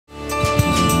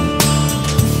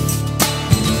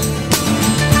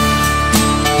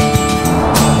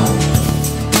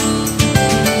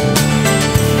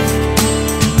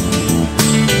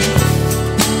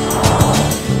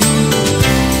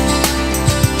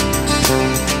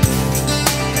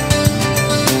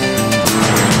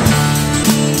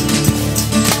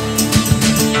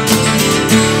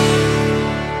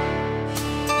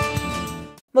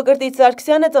Մկրտիչ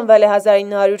Սարգսյանը ծնվել է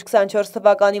 1924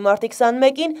 թվականի մարտի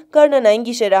 21-ին գարնանային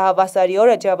գիշերահավասարի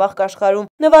օրը Ջավախ Կաշխարում։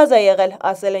 Նվազ է եղել,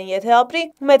 ասել են եթե ապրի,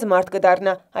 մեծ մարդ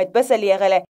կդառնա, այդպես էլ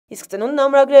եղել է։ Իսկ ծնունդն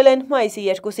ամրագրել են մայիսի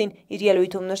 2-ին, իր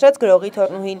ելույթում նշեց գրողի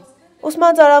թորնուհին։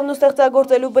 Ուսման ծարավն ու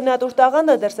ստեղծագործելու բնատուր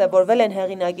տաղանդը դրսևորվել են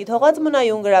հեղինակի թողած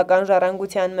մնայուն գրական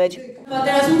ժառանգության մեջ։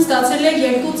 Պատերազմում ստացել է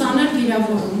 2 ծանր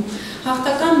վիրավորում։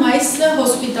 Հաղթական մայիսը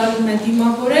հոսպիտալում է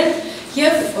դիմավորել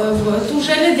և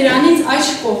տուժել է դրանից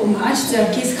աջ կողմը, աջ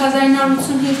ձեռքը, իսկ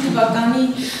 1985 թվականի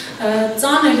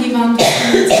ծանր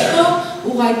հիվանդությունից հետո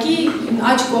ուղղակի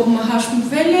աջ կողմը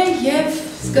հաշմվել է և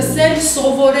սկսել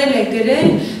սովորել է գրել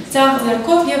ձախ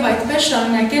ձեռքով և այդպես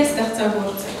շարունակել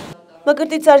ստեղծագործել։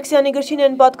 Մկրտիչ Սարգսյանի գրչին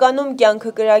են պատկանում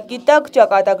կյանքը կրակի տակ,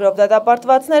 ճակատագրով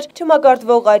դատապարտվածներ,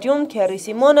 չմակարդվող արյուն, Քեռի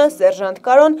Սիմոնը, Սերժանտ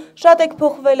Կարոն, շատ եք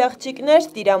փոխվել աղջիկներ,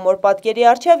 տիրամոր պատկերի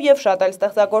առջև և շատ էլ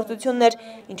ստեղծագործություններ,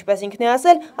 ինչպես ինքն է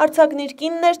ասել, արձակն իր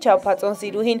կինն էր չափածոն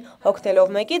սիրուհին,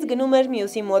 հոգթելով մեկից գնում էր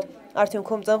մյուսի մոտ,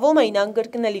 արդյունքում ծնվում էին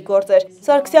անկրկնելի գործեր։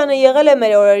 Սարգսյանը եղել է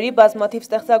մեր օրերի բազմաթիվ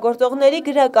ստեղծագործողների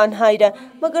գրական հայրը։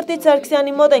 Մկրտիչ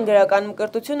Սարգսյանի մոտ են գրական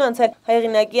մկրտություն անցել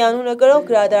հեղինակի անունը գրող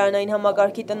գրադարանային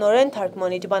համակարգի տնօրեն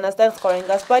թարգմանիչ բանաստեղծ Խորեն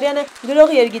Գասպարյանը, գրող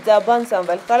երգիծաբան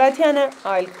Սամվել Խարաթյանը,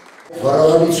 այլ։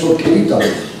 Վարարանի ցոքերի տակ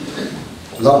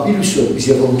լապիրուսով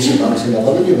իսեվոմուսի տանքսեն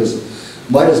ավալել եվս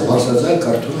մայրս բարձրաձայն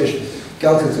կարդում էր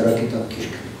կյանքը կրակի տակ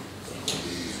գիրք։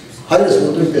 Հայրս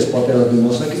նույնպես պատերազմի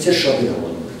մասնակից էր շատ էր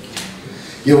հավանում։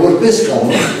 Եվ որպես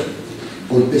կանոն,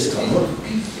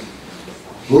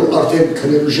 որ արդեն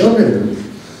քնելու ժամն էր,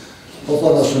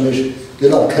 պապան ասում էր, դե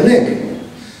լավ քնենք,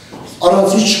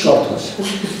 առանցից չկարդաս,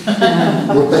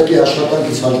 որ պետք է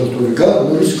աշխատանքից հաջորդ օրը գա,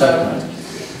 նորից կարդանք։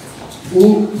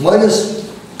 Ու մայրս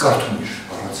կարդում էր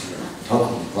առանցին,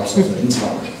 թակում, վարսածներ, ինձ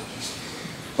համար,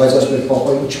 բայց ասում էր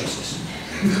պապային ինչ ասես։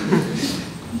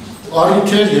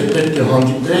 Առիթ էր և պետք է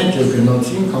հանդիպենք և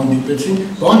գնացինք, հանդիպեցինք,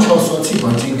 բան չասացի,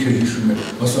 բայց ինքը հիշում էր,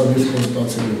 ասավ ես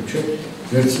խոստացել եմ, չէ,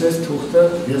 վերցնեց թուղթը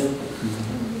և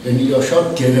են իրա շատ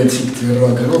գեղեցիկ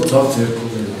ձեռագրով ձախ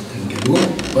ձեռքով էր արդեն գերում,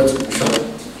 բայց շատ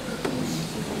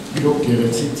իրոք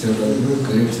գեղեցիկ ձեռագրով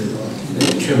գրեց էր արդեն,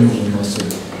 ինչ եմ ուզում ասել,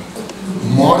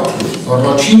 մարդ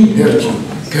առաջին հերթին,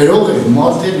 գրող էր,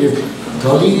 մարդ էր և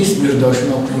գալիս մեր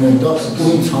դաշնակում էր դա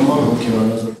ու ինձ համար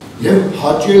հոգեվանազատ։ Եվ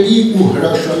հաճելի ու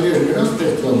հրաշալի էր նրա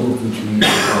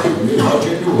ստեղծագործությունները,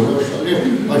 հաճելի ու հրաշալի էր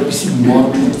այդպիսի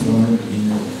մարդու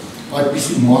լինել,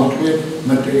 այդպիսի մարդու է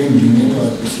մտերին լինել,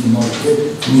 այդպիսի մարդու է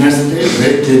նստել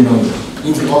վեր դենալ,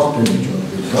 ինձ վաղտ է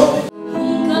միջակել, դա։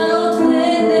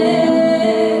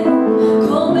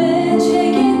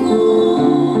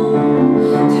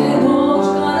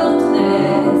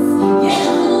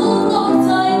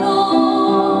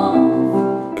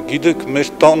 Գիտեք, մեր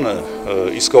տանը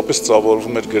իսկապես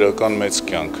ծավալվում էր գրական մեծ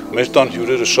կյանք։ Մեր տան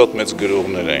հյուրերը շատ մեծ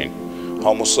գրողներ էին,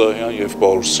 Համոսահյան և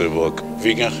Պարուր Սևակ,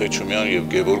 Վիգեն Խեչումյան և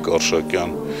Գևորգ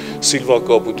Արշակյան, Սիլվա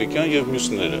Կապուտիկյան և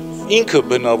մյուսները։ Ինքը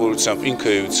բնավորությամբ, ինքը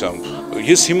էությամբ,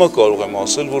 ես հիմա կարող եմ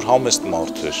ասել, որ համեստ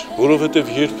մարդ էր, որովհետև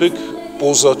երբեք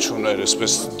պոզա չուներ,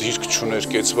 այսպես դիրք չուներ,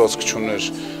 կեցվածք չուներ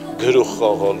գրող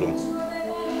խաղալու։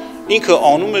 Ինքը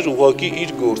անում էր ուղղակի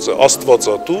իր գործը,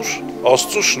 աստվածատուր,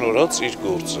 Աստծո շնորհած իր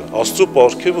գործը, Աստծո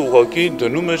պարգևը ուղղակի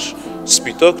դնում էր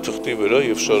սպիտակ թղթի վրա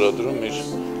և շարադրում իր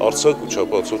արձակ ու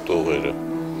չափածո տողերը։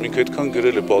 Ինքը այդքան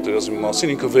գրել է պատերազմի մասին,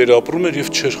 ինքը վերապրում էր և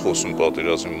չէր խոսում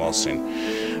պատերազմի մասին։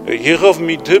 Եղավ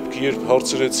մի դեպք, երբ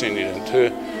հարցրեցին իրեն, թե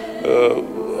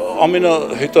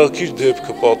ամենահետաքրքիր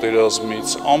դեպքը պատերազմից,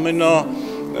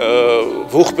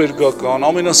 ամենաողբերգական,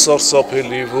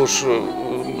 ամենասարսափելի, որ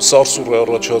սարսուռ է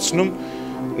առաջացնում,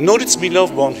 նորից մի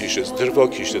լավ բան հիշեց,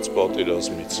 դրվագ հիշեց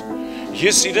պատերազմից։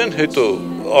 Ես իրեն հետո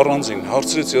առանձին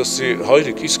հարցրեցի, ասի,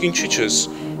 հայրիկ, իսկ ինչի չես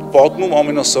պատմում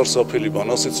ամենասարսափելի բան,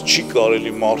 ասեց, չի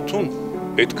կարելի մարդուն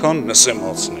այդքան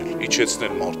նսեմացնել,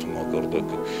 իջեցնել մարդու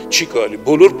մակարդակը, չի կարելի,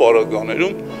 բոլոր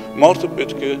պարագաներում մարդը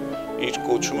պետք է իր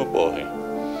կոչումը պահի։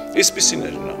 Այսպիսին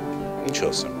էր նա, ինչ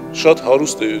ասեմ, շատ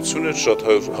հարուստ էություն էր, շատ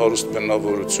հարուստ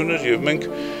բնավորություն էր և մենք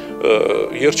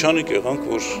երջանիկ եղանք,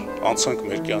 որ անցանք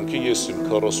մեր կյանքի, ես իմ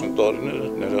 40 տարիները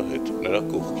նրա հետ, նրա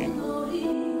կողքին։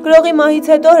 Գրողի մահից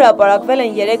հետո հրապարակվել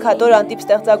են 3 հատոր անտիպ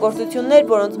ստեղծագործություններ,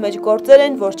 որոնց մեջ գործեր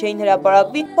են, որ չէին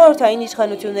հրապարակվի խորհրդային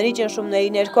իշխանությունների ճնշումների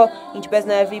ներքո, ինչպես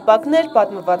նաև վիպակներ,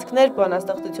 պատմվածքներ,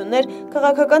 բանաստեղծություններ,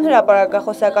 քաղաքական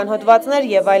հրապարակախոսական հոդվածներ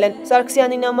և այլն։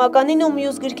 Սարգսյանի նամականին ու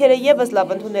մյուս գրքերը ևս լավ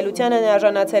ընդունելության են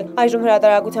արժանացել։ Այժմ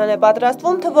հրատարակության է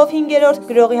պատրաստվում թվով 5-րդ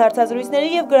գրողի հարցազրույցների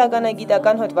և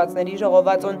գրականագիտական հոդվածների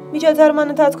ժողովածուն։ Միջոցառման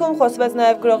ընթացքում խոսվեց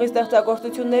նաև գրողի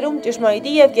ստեղծագործություններում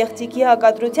ճշմարիտի և գեղեցիկի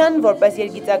հակադրության, որպես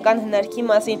երգիծական հնարքի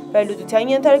մասին,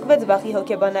 վերլուծության ենթարկվեց վախի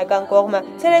հոգեբանական կողմը։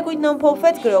 Ցերեկույթն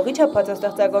ամփոփվեց գրողի չափածո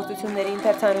ստեղծագործությունների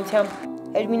ընթերցանությամբ։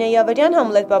 Էրմինե Յավերյան,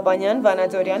 Համլետ Պապանյան,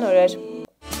 Վանաձորյան, օրեր։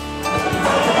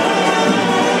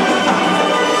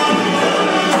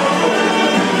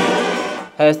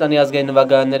 Հայաստանի ազգային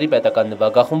նվագարանների պետական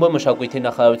նվագախումբը մշակույթի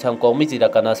նախարարության կողմից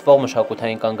իրականացվող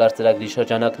մշակութային կանգառ ծրագրի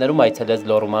շրջանակներում այցելեց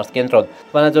Լոռու մարզկենտրոն։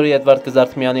 Վանաձորի Էդվարդ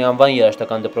Կզարթմյանի անվան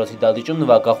երաժշտական դպրոցի դահլիճում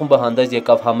նվագախումբը հանդես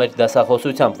եկավ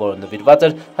համերգ-դասախոսությամբ, որը նվիրված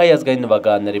էր հայ ազգային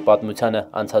նվագարանների պատմությանը,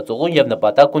 անցած ուղուն եւ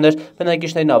նպատակ ուներ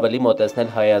բնակիչներին ավելի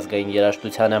մոտեցնել հայ ազգային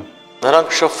երաժշտությանը։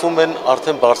 Նրանք շփվում են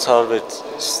արդեն բարձրավետ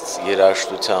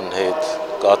երաժշտության հետ,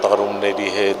 կատարումների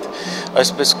հետ,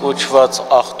 այսպես կոչված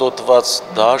աղտոտված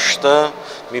դաշտը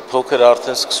մի փոքր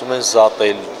արդեն սկսում են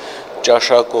զատել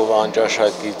ճաշակով,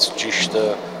 անճաշակից ճիշտը։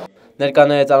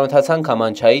 Ներկաները ծանոթացան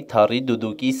քամանչայի, թառի,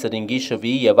 դուդուկի, սրինգի,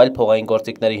 շվի եւ այլ փողային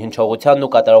գործիքների հնչողությանն ու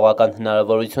կատարողական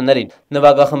հնարավորություններին։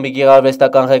 Նվագախմբի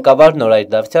գեղարվեստական ղեկավար Նորայր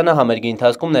Դավթյանը համերգի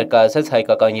ընթացքում ներկայացրեց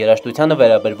հայկական երաժշտությանը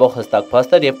վերաբերվող հստակ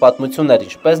փաստեր եւ պատմություններ,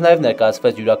 ինչպես նաեւ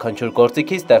ներկայացվեց յուրաքանչյուր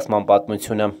գործիքի ստեղծման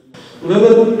պատմությունը։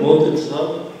 Ուրեմն մոտեցավ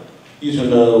իր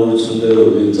հնարավորություններով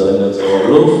եւ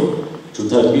ձայնածավալով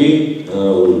ճուտակի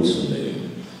հնարավորություններին։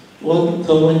 Ու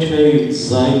քամանչայի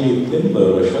ձայնի տեմպը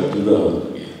շատ յուրահատուկ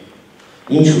է։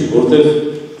 Ինչու, որտեղ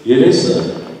երեսը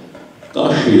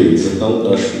տաշի է, ձգան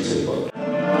տաշից է պատը։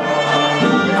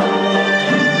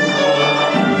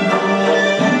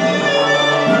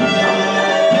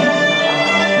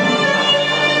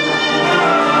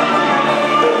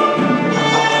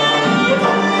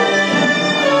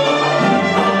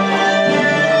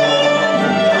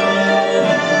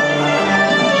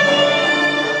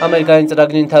 Համերգային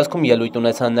ծրագրի ընթացքում ելույթ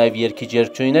ունեցան նաև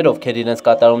երգիչ-երգչուհիներ, ովքեր իրենց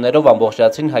կատարումներով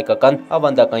ամբողջացրին հայկական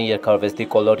ավանդական երգարվեստի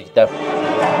կոլորիտը։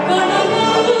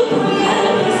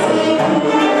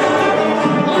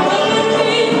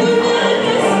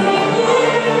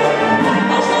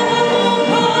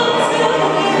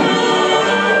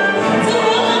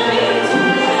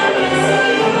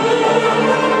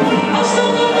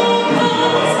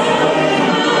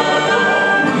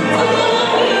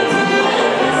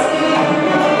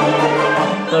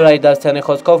 Նորայդարցյանի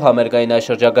խոսքով համերգային այս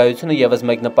շրջագայությունը եւս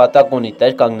մեկ նպատակ ունի՝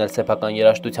 տեր կանգնել սեփական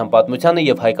երաժշտության պատմությանը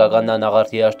եւ հայկական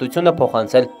անաղարտ երաժշտությունը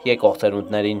փոխանցել եկող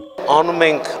սերունդներին։ Անում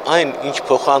ենք այն, ինչ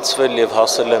փոխանցվել եւ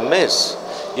հասել է մեզ,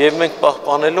 եւ մենք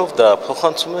պահպանելով դա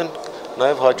փոխանցում ենք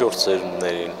նաեւ հաջորդ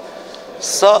սերունդներին։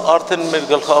 Սա արդեն մեր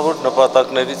գլխավոր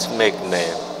նպատակներից մեկն է,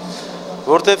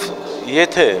 որտեւ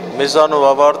եթե մեզանով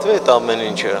ավարտվի այդ ամեն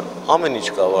ինչ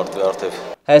կավարտվի արդեն։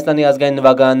 Հայաստանի ազգային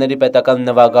նվագարանների պետական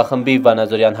նվագախմբի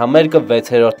Վանաձորյան համերգը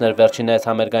 6-րդն էր վերջինս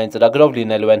համերգային ծրագրով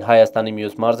լինելու են Հայաստանի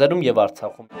մյուս մարզերում եւ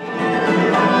Արցախում։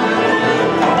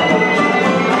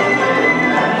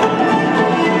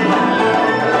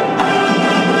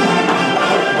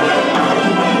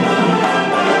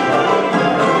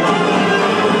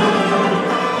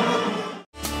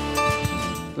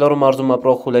 Լոռու մարզում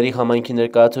ապրող խուլերի համայնքի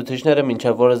ներկայացուցիչները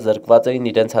մինչև օրս զրկված էին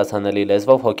իրենց հասանելի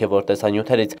լեզվով հոգևոր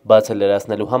տեսանյութերից։ Բացը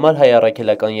լրացնելու համար հայ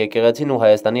առաքելական եկեղեցին ու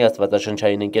Հայաստանի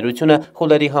աստվածաշնչային ընկերությունը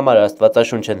խուլերի համար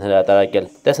աստվածաշունչ են հրատարակել։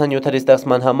 Տեսանյութերի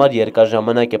ստեղծման համար երկար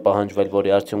ժամանակ է պահանջվել,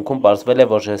 որի արդյունքում պարզվել է,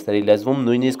 որ ժեստերի լեզվում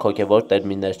նույնիսկ հոգևոր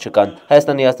տերմիններ չկան։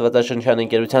 Հայաստանի աստվածաշնչյան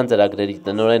ընկերության ծրագրերի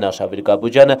տնօրեն Աշավիր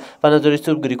Գաբուջյանը Վանաձորի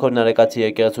Սուրբ Գրիգոր Նարեկացի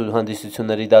եկեղեցու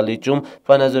հանդիսությունների դահլիճում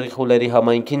Վանաձորի խուլերի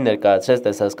համայնքին ներկայացրեց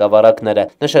տեսահսկավառակները։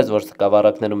 Նշեց, որ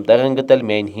սկավառակներում տեղ են գտել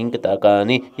միայն 5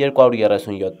 տարեկանի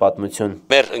 237 պատմություն։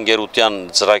 Մեր ընկերության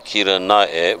ծրագիրը նա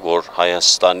է, որ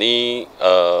Հայաստանի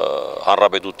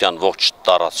Հանրապետության ողջ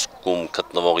տարածքում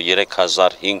գտնվող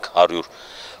 3500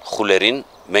 խուլերին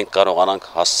մենք կարողանանք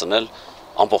հասցնել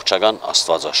ամբողջական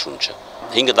աստվածաշունչը։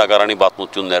 5 տարեկանի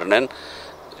պատմություններն են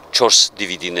 4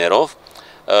 DVD-ներով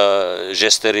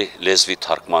ժեստերի լեզվի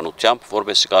թարգմանությամբ,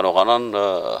 որպեսզի կարողանան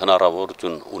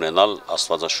հնարավորություն ունենալ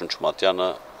աստվածաշունչ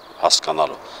մատյանը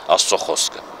հասկանալու, Աստծո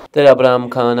խոսքը։ Տեր Աբրահամ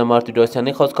Քահանա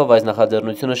Մարտիրոսյանի խոսքով այս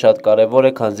նախաձեռնությունը շատ կարևոր է,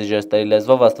 քանզի ժեստերի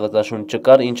լեզվով աստվածաշունչ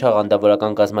չկար, ինչը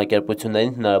աղանդավորական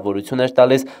կազմակերպություններին հնարավորություն էր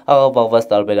տալիս աղավաղված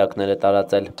տարբերակները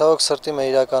տարածել։ Տվոք սրտի մեր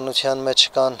իրականության մեջ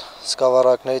կան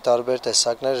սկավառակների տարբեր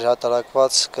տեսակներ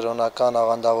հրատարակված կրոնական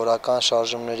աղանդավորական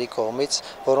շարժումների կողմից,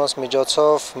 որոնց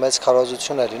միջոցով մեծ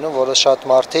քարոզություն է լինում, որը շատ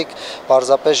մարդիկ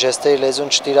պարզապես ժեստերի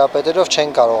լեզուն չտիրապետելով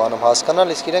չեն կարողանում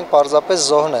հասկանալ, իսկ իրենք պարզապես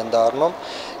զոհն են դառնում,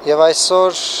 եւ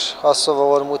այսօր Աստծո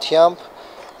ողորմությամբ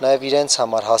նաեւ իրենց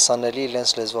համար հասանելի,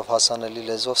 իրենց լեզվով հասանելի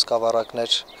լեզվով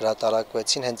սկավառակներ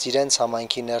հրատարակվեցին հենց իրենց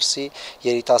համայնքի ներսի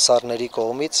երիտասարդների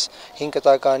կողմից 5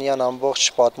 տարեկանյան ամբողջ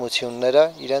պատմությունները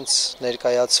իրենց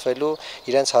ներկայացվելու,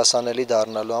 իրենց հասանելի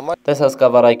դառնալու համար։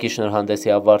 Տեսահսկավառակի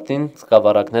շնորհանդեսի ավարտին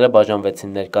սկավառակները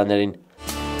բաժանվեցին ներկաներին։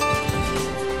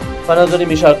 Վանաձորի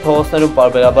մի շարք փողոցներում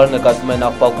պարբերաբար նկատվում են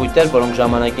աղբակույտեր, որոնք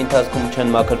ժամանակի ընթացքում չեն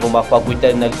մաքրվում,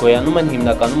 աղբակույտերն էլ գոյանում են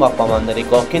հիմնականում աղբամանների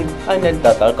կողքին, այն էլ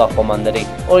դատարկ աղբամանների։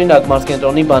 Օրինակ,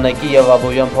 Մարզկենտրոնի, Բանակի եւ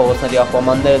Աբովյան փողոցների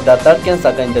աղբամանները դատարկ են,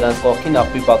 սակայն դրանց կողքին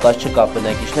աղբի պակաս չկա,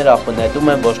 բնակիչները աղբը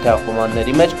նետում են ոչ թե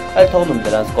աղբամանների մեջ, այլ թողնում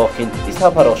դրանց կողքին, իսկ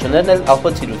հափառողջներն էլ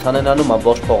աղբը ցիրուցան են անում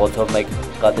ամբողջ փողոցով մեկ։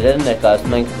 Կադրերը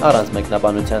ներկայացնում ենք առանց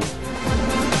մեկնաբանության։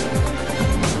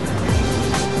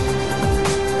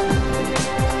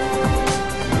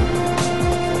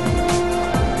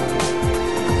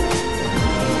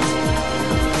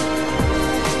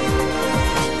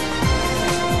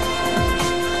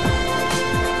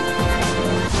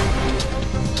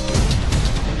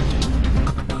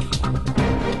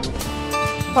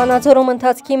 Վանաձորում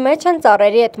ընթացքի մեջ են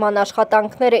ծառերի էտման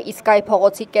աշխատանքները, իսկ այ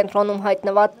փողոցի կենտրոնում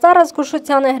հայտնված ծառը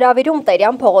զգուշության է հրավիրում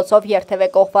Տերյան փողոցով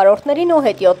երթևեկող վարորդներին ու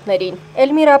հետիոտներին։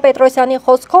 Էլմիրա Պետրոսյանի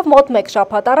խոսքով մոտ մեկ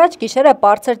շաբաթ առաջ գիշերը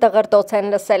բարձր դղրդոց են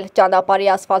լսել,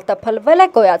 ճանապարհի ասֆալտը փլվել է,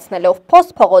 գոյացնելով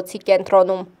փոս փողոցի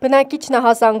կենտրոնում։ Բնակիչն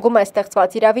հազանգում է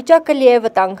ստեղծված իրավիճակը լի է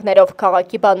վտանգներով,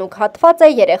 քաղաքի բանուկ հատված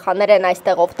է, երեխաներ են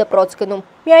այստեղով դպրոց գնում,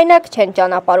 միայնակ չեն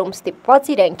ճանապարհում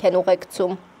ստիպված իրենք են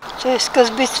ուղեկցում։ Չէ,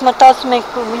 սկզբից մտածում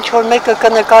ենք, ինչ որ մեկը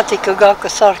կնկատի կգա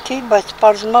կսարքի, բայց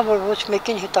պարզվում է, որ ոչ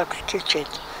մեկին հետաքրքիր չէ։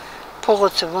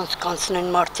 Փողոցը ոնց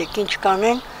կանցնեն մարդիկ, ինչ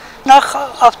կանեն։ Նախ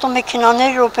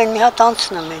ավտոմեքենաները րոպեն մի հատ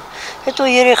անցնում են, հետո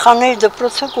երեխաները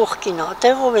դպրոցը կողքին է,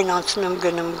 տեղով են անցնում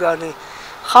գնում գալի։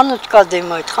 Խանութ կա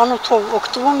դեմ այդ, խանութով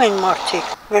օգտվում են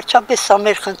մարդիկ։ Վերջապես սա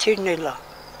մեր խնդիրն էլ է։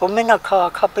 Որ մենակ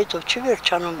քաղաքապետով չի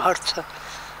վերջանում հարցը։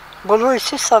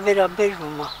 Բոլորիս սա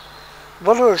վերաբերվում է։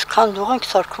 Բոլորս քանդող ենք,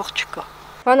 սարքող չկա։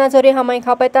 Վանաձորի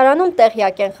համայնքապետարանում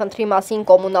տեղյակ են խնդրի մասին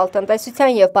կոմունալ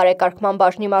տնտեսության եւ բարեկարգման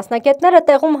բաժնի մասնագետները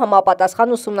տեղում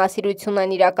համապատասխան ուսումնասիրություն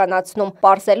են իրականացնում,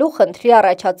 պարզելու խնդրի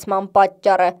առաջացման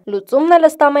պատճառը։ Լուծումն էլ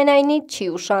ըստ ամենայնի չի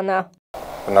ուշանա։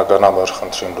 Բնականաբար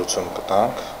խնդրին լուծում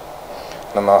կտանք։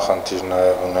 Նման խնդիր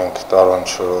նաեւ ունենք տարվան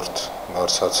 4-րդ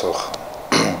բարձրացող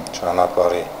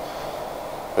ճանապարհի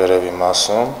վերևի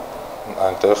մասում,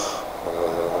 այնտեղ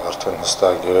արդեն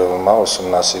հստակ երևում է,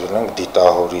 ուսումնասիրել ենք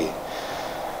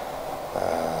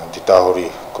դիտահորի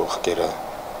կողքերը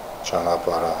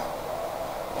ճանապարհը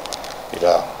իր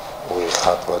ուղիղ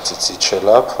հատվածից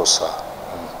իջելա, փոսա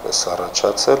այնպես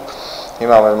առաջացել։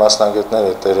 Հիմա մեր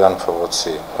մասնագետները Տերյան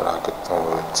փողոցի վրա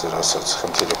գտնվող ձեր ասած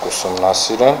խնդիրը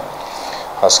կուսումնասիրեն,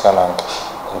 հասկանանք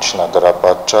ինչն է դրա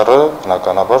պատճառը,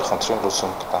 բնականաբար խնդրին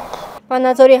լուծում կտանք։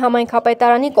 Վանաձորի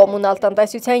համայնքապետարանի կոմունալ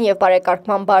տնտեսության եւ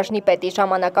բարեկարգման բաժնի պետի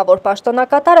ժամանակավոր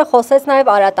պաշտոնակատարը խոսեց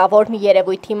նաեւ արատավոր մի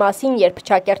երևույթի մասին, երբ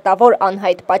ճակերտավոր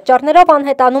անհայտ պատճառներով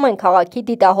անհետանում են քաղաքի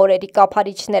դիտահորերի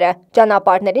կափարիչները,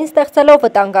 ճանապարհներին ստեղծելով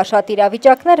վտանգաշատ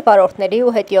իրավիճակներ վարորդների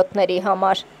ու հետիոտների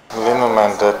համար։ Լինում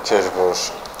են դեպքեր, որ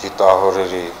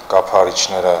դիտահորերի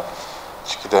կափարիչները,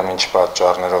 չգիտեմ ինչ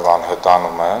պատճառներով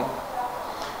անհետանում են։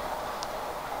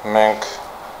 Մենք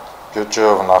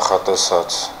բյուջեով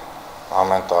նախատեսած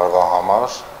ամեն տարվա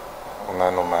համար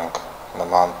ունենում ենք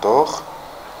նման տող,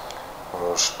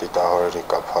 որ դիտահորերի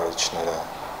կափարիչները,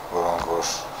 որոնք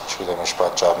որ չգիտեմ ինչ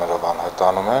պատճառներով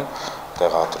անհետանում են,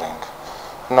 տեղադրենք։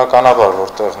 Բնականաբար,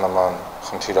 որտեղ նման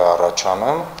խնդիրը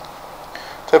առաջանում,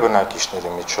 թե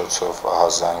բնակիչների միջոցով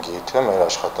ահազանգի, թե մեր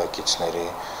աշխատակիցների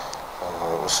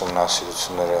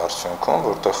ուսումնասիրությունների արդյունքում,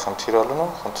 որտեղ խնդիր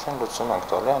ալնում, խնդրին լուծում ենք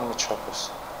տալի անմիջապես։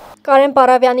 Կարեն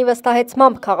Պարավյանի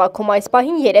վստահեցմամբ քաղաքում այս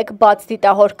պահին 3 բաց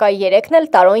դիտահոր կա, 3-ն էլ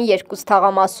տարոն 2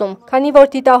 թաղամասում։ Քանի որ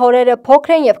դիտահորերը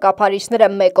փոքր են եւ կափարիչները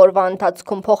մեկ օրվա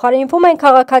ընթացքում փոխարինվում են,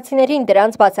 քաղաքացիներին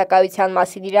դրանց բացակայության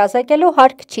մասին իրազեկելու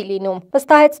հարկ չի լինում,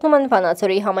 վստահեցնում են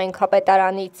Վանաձորի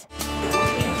համայնքապետարանից։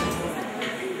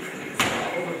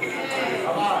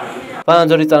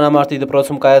 Վանաձորի ծանամարտի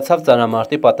դպրոցում կայացավ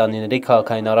ծանամարտի պատանիների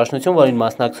քաղաքային առաջնություն, որին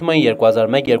մասնակցում են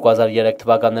 2001-2003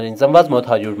 թվականներին ծնված մոտ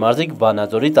 100 մարզիկ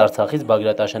Վանաձորից, Արցախից,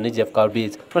 Բագրատաշենից եւ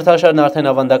Կարբիից։ Մրցաշարն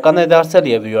արդեն ավանդական է դարձել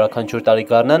եւ յուրաքանչյուր տարի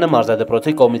գարնանը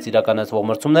մարզադպրոցի կողմից իրականացվող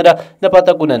մրցումները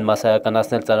նպատակ ունեն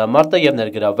մասսայականացնել ծանամարտը եւ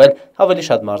ներգրավել ավելի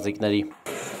շատ մարզիկների։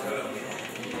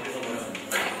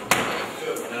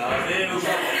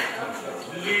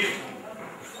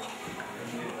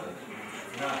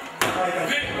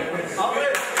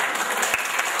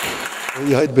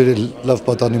 Հայտ բերել լավ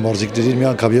պատանի մարզիկներին մի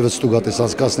անգամ եւս ստուգատես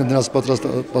անցկացնել նրանց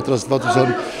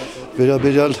պատրաստվածության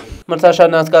վերաբերյալ։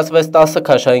 Մրցաշարն անցկացվեց 10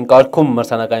 քաշային կարգում,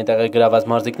 մրցանակային տեղեր գրաված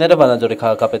մարզիկները Վանաձորի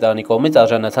քաղաքապետարանի կողմից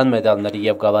արժանացան մեդալների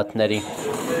եւ գավաթների։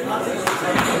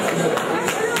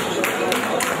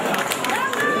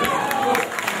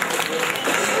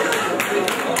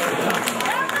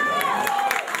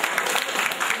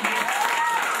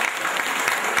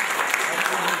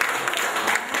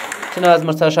 Չնայած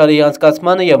մրցաշարի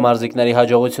անցկացմանը եւ մարզիկների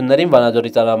հաջողություններին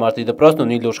Վանաձորի ծանրամարտի դպրոցն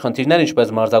ունի լուրջ խնդիրներ,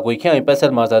 ինչպես մարզագույքի, այնպես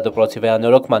էլ մարզադպրոցի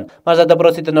վերանորոգման։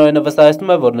 Մարզադպրոցի տնօրենը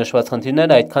վստահեցնում է, որ նշված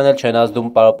խնդիրներն այդքան էլ չեն ազդում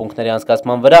պարապմունքների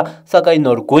անցկացման վրա, սակայն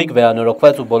նոր գույք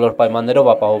վերանորոգված ու բոլոր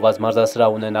պայմաններով ապահովված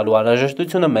մարզասրահ ունենալու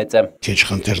անհրաժեշտությունը մեծ է։ Քիչ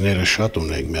խնդիրները շատ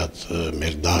ունենք, մի հատ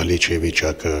մեր դահլիճի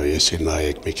վիճակը, եսի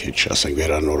նայեք, մի քիչ, ասենք,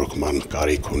 վերանորոգման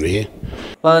կարիք ունի։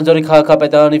 Վանաձորի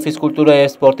քաղաքապետարանի ֆիզկուլտուրայի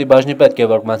եւ սպորտի բաժնի պետ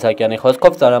Գևորգ Մանցակյանի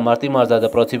խոսքով ծանրամարտի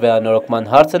մարզադպրոցի վերանորոգման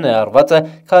հարցը ներառված է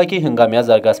քաղաքի հնգամյա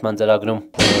զարգացման ծրագրում։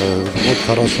 Մոտ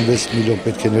 46 միլիոն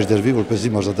պետք է ներդրվի,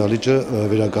 որպեսզի մարզադահլիճը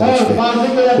վերակառուցվի։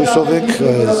 Հույսով եք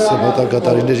մոտակա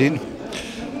տարիներին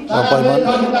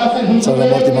անպայման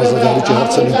ծանրամարտի մարզադահլիճի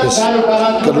հարցը նույնպես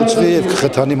կլուծվի եւ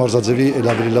կխթանի մարզաձևի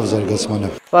ավելի լավ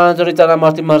զարգացմանը։ Վանաձորի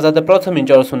ծանրամարտի մարզադպրոցը մինչ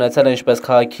օրս ունեցել է ինչպես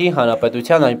քաղաքի,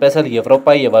 հանրապետության, այնպես էլ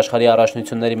Եվրոպայի եւ աշխարհի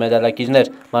առաջնությունների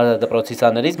մեդալակիրներ։ Մարզադպրոցի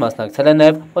սաներից մասնակցել է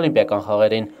նաեւ օլիմպիական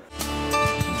խաղերին։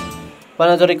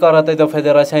 Վանաձորի կարատե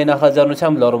ֆեդերացիայի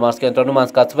նախաձեռնությամբ Լոռու մարզկենտրոնում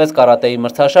անցկացվեց կարատեի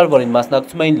մրցաշար, որին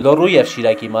մասնակցում էին Լոռու եւ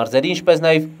Շիրակի մարզերի, ինչպես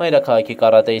նաեւ մայրաքաղաքի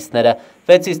կարատեիստները։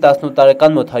 6-ից 18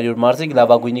 տարեկան մոտ 100 մարզիկ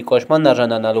լավագույնի կոչման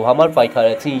արժանանալու համար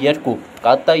պայքարեցին երկու՝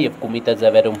 կատտա եւ կումիտե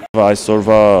ձևերում։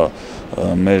 Այսօրվա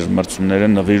մեր մրցումները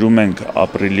նվիրում ենք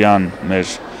ապրիլյան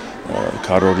մեր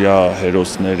քարորյա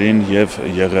հերոսներին եւ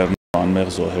եղեռնի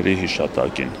անմեղ զոհերի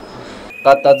հիշատակին։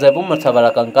 Կատտաձևում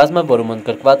մրցավարական կազմը, որում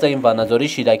ընդգրկված էին Վանաձորի,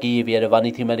 Շիրակի եւ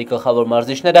Երևանի թիմերի գլխավոր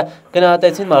մարզիչները,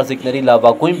 գնահատեցին մարզիկների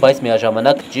լավագույն, բայց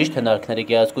միաժամանակ ճիշտ հնարքների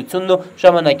գեղեցկությունն ու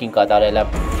ժամանակին կատարելը։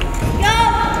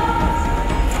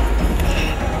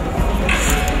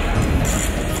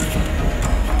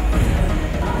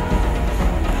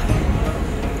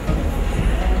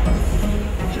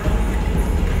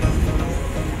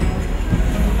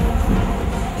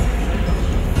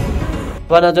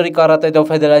 Վանաձորի կարատե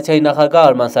ֆեդերացիայի նախագահ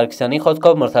Արման Սարգսյանի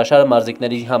խոսքով մրցաշարը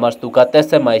մարզիկների համար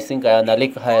ստուգատես է մայիսին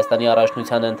կայանալիք Հայաստանի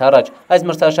առաջնության ընթառաջ։ Այս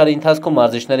մրցաշարի ընթացքում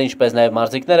մարզիչները, ինչպես նաև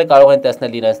մարզիկները կարող են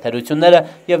տեսնել իրենց թերությունները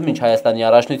եւ մինչ Հայաստանի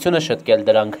առաջնությունը շտկել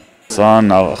դրանք։ Սա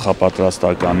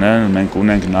նախապատրաստական է, մենք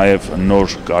ունենք նաև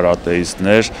նոր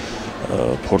կարատեիստներ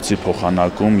փորձի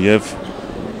փոխանակում եւ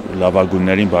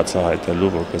լավագույններին բացահայտելու,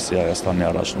 որպեսզի Հայաստանի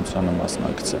առաջնությանը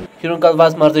մասնակցեն։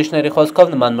 Հյուրընկալված մարզիչների խոսքով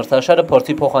նման մրցաշարը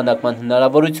փորձի փոխանակման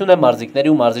հնարավորություն է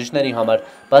մարզիկների ու մարզիչների համար։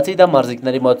 Բացի դա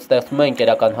մարզիկների մոտ ստեղծվում են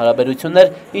ընկերական հարաբերություններ,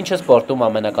 ինչը սպորտում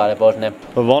ամենակարևորն է։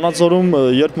 Վանաձորում,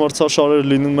 երբ մրցաշարերը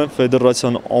լինում են,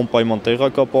 ֆեդերացիան անպայման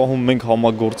տեղակապահում, մենք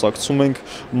համագործակցում ենք,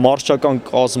 մարզչական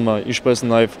կազմը, ինչպես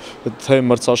նաև թե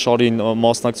մրցաշարին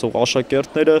մասնակցող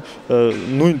աշակերտները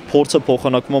նույն փորձը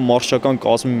փոխանակում են մարզչական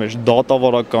կազմի մեջ,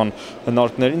 դատավարական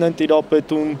հնարքներին են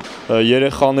տիրապետում,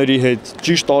 երեխաների հետ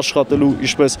ճիշտ աշխատելու,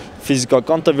 ինչպես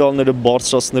ֆիզիկական տվյալները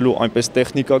բարձրացնելու, այնպես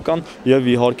տեխնիկական եւ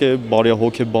իհարկե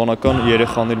բարեհոգեբանական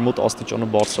երեխաների մոտ աստիճանը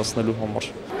բարձրացնելու համար։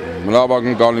 Լավ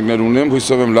ակնկալիքներ ունեմ,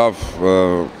 հույսով եմ լավ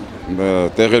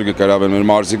տեղեր կգրավեն մեր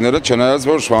մարզիկները, չնայած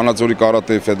որ Վանաձորի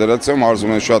կարատե ֆեդերացիայում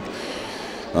արժում են շատ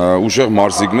ուժեղ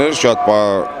մարզիկներ, շատ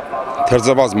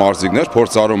թերձված մարզիկներ,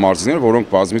 փորձառու մարզիկներ, որոնք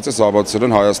բազմիցս ավարտել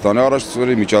են Հայաստանի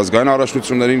առաջնությունների, միջազգային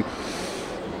առաջնություններին։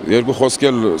 Երկու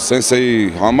խոսքել սենսեի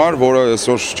համար, որը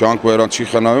այսօր չանք ու երան չի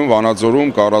խնայում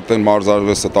Վանաձորում կարատեն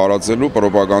մարզարվեստը տարածելու,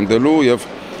 պրոպագանդելու եւ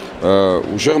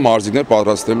ուժեղ մարզիկներ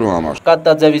պատրաստելու համար։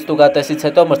 Կատտաձևի ստուգատեսից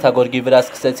հետո մրցագորգի վրա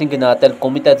սկսեցին գնահատել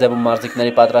կոմիտե ձևում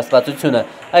մարզիկների պատրաստվածությունը։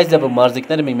 Այս ձևում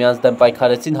մարզիկները միմյանց դեմ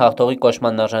պայքարեցին հաղթողի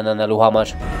կոչման արժանանալու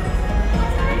համար։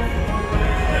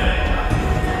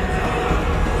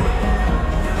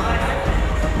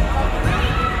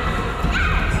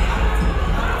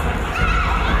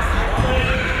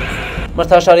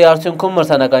 Մրցաշարի արդյունքում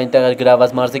մրցանակային տեղեր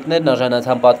գրաված մարզիկներն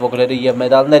արժանացան պատվոգրերի եւ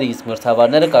մեդալների, իսկ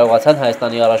մրցավարները կարողացան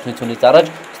Հայաստանի առաջնությունից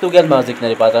առաջ ստուգել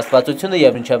մարզիկների պատրաստվածությունը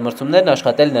եւ մինչեւ մրցումներն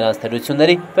աշխատել նրանց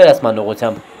թերությունների վերացման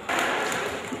ուղղությամբ։